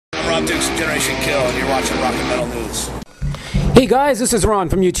Bob Dukes and Generation Kill, and you're watching Rock and Metal News. Hey guys, this is Ron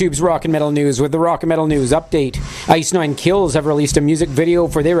from YouTube's Rock and Metal News with the Rock and Metal News update. Ice Nine Kills have released a music video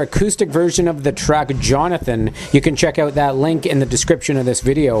for their acoustic version of the track Jonathan. You can check out that link in the description of this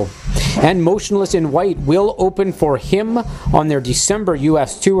video. And Motionless In White will open for Him on their December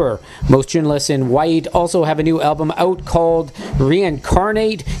US tour. Motionless In White also have a new album out called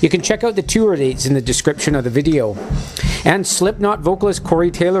Reincarnate. You can check out the tour dates in the description of the video. And Slipknot vocalist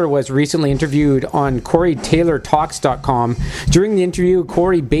Corey Taylor was recently interviewed on CoreyTaylorTalks.com. During the interview,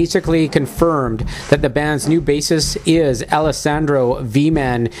 Corey basically confirmed that the band's new bassist is Alessandro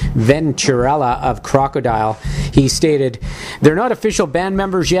VMan Venturella of Krokodil. He stated, "They're not official band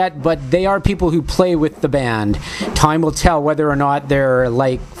members yet, but they are people who play with the band. Time will tell whether or not they're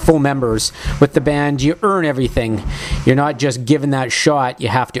like full members. With the band, you earn everything. You're not just given that shot, you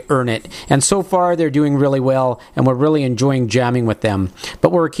have to earn it. And so far, they're doing really well, and we're really enjoying jamming with them.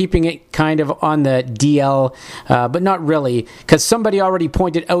 But we're keeping it kind of on the DL, but not really, because somebody already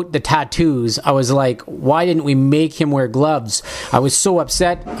pointed out the tattoos. I was like, why didn't we make him wear gloves? I was so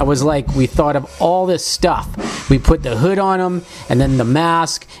upset. I was like, we thought of all this stuff. We put the hood on him, and then the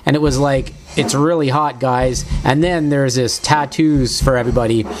mask, and it was like, it's really hot, guys. And then there's this tattoos for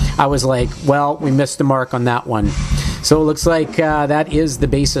everybody. I was like, well, we missed the mark on that one. So it looks like that is the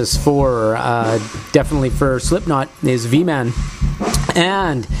basis for, definitely for Slipknot, is VMan.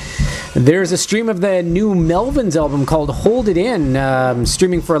 And there's a stream of the new Melvins album called Hold It In,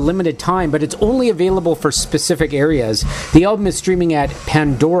 streaming for a limited time, but it's only available for specific areas. The album is streaming at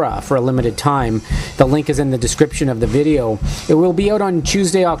Pandora for a limited time. The link is in the description of the video. It will be out on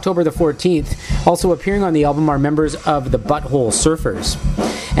Tuesday, October the 14th. Also appearing on the album are members of the Butthole Surfers.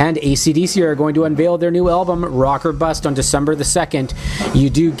 And ACDC are going to unveil their new album, Rock or Bust, on December the 2nd. You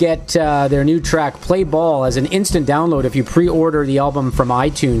do get their new track, Play Ball, as an instant download if you pre-order the album from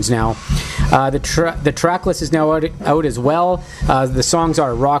iTunes now. The track list is now out as well. The songs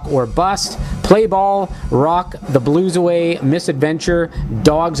are Rock or Bust, Play Ball, Rock the Blues Away, Misadventure,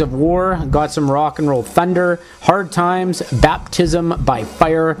 Dogs of War, got some rock and roll thunder, Hard Times, Baptism by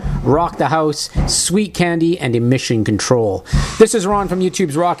Fire, Rock the House, Sweet Candy, and Emission Control. This is Ron from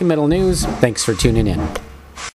YouTube's Rock and Metal News. Thanks for tuning in.